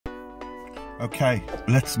Okay,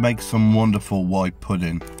 let's make some wonderful white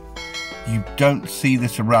pudding. You don't see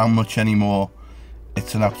this around much anymore.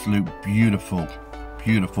 It's an absolute beautiful,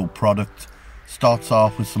 beautiful product. Starts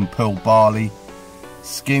off with some pearl barley.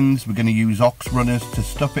 Skins, we're going to use ox runners to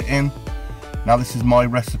stuff it in. Now this is my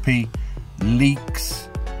recipe. Leeks,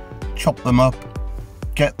 chop them up.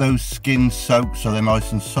 Get those skins soaked so they're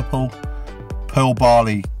nice and supple. Pearl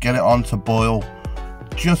barley, get it on to boil.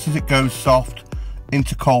 Just as it goes soft,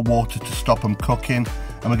 into cold water to stop them cooking.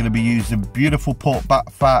 And we're going to be using beautiful pork back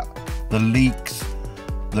fat, the leeks,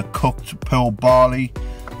 the cooked pearl barley.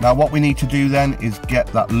 Now what we need to do then is get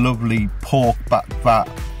that lovely pork back fat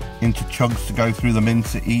into chunks to go through the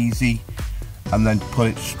mincer easy, and then put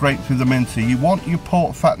it straight through the mincer. You want your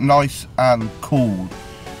pork fat nice and cool,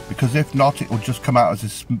 because if not it will just come out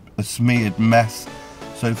as a smeared mess.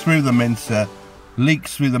 So through the mincer,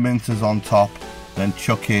 leeks through the mincers on top, then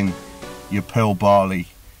chuck in your pearl barley,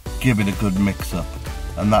 give it a good mix up,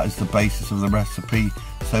 and that is the basis of the recipe.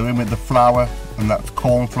 So in with the flour, and that's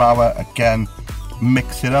corn flour again,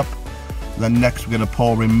 mix it up. Then next we're going to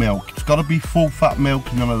pour in milk. It's got to be full fat milk,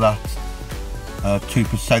 none of that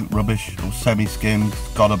 2% rubbish or semi-skimmed.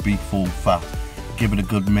 It's got to be full fat. Give it a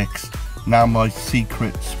good mix. Now my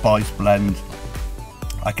secret spice blend,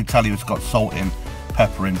 I can tell you it's got salt in,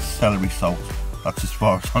 pepper in, celery salt. That's as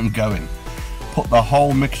far as I'm going. Put the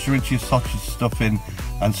whole mixture into your sausage stuffing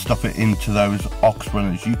and stuff it into those ox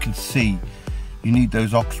runners. You can see you need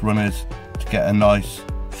those ox runners to get a nice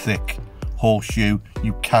thick horseshoe.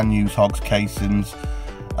 You can use hog's casings.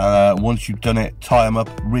 Once you've done it, tie them up.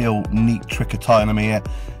 Real neat trick of tying them here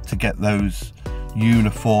to get those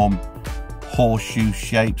uniform horseshoe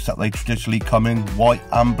shapes that they traditionally come in. White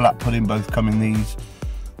and black pudding both come in these.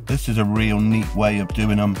 This is a real neat way of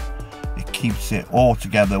doing them. It keeps it all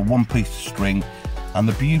together, one piece of string. And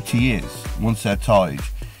the beauty is, once they're tied,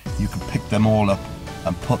 you can pick them all up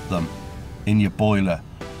and put them in your boiler.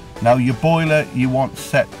 Now your boiler you want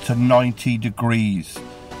set to 90 degrees.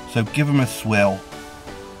 So give them a swill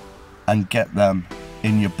and get them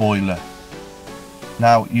in your boiler.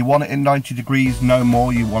 Now you want it in 90 degrees, no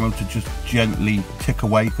more. You want them to just gently tick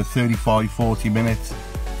away for 35-40 minutes.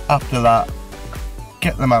 After that,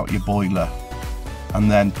 get them out your boiler and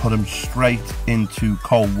then put them straight into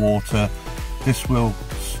cold water. This will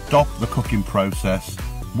stop the cooking process.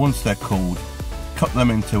 Once they're cooled, cut them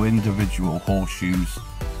into individual horseshoes,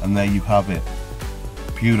 and there you have it.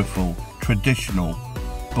 Beautiful, traditional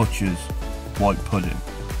butcher's white pudding.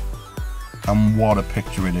 And what a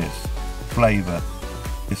picture it is. Flavour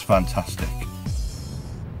is fantastic.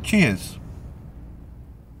 Cheers.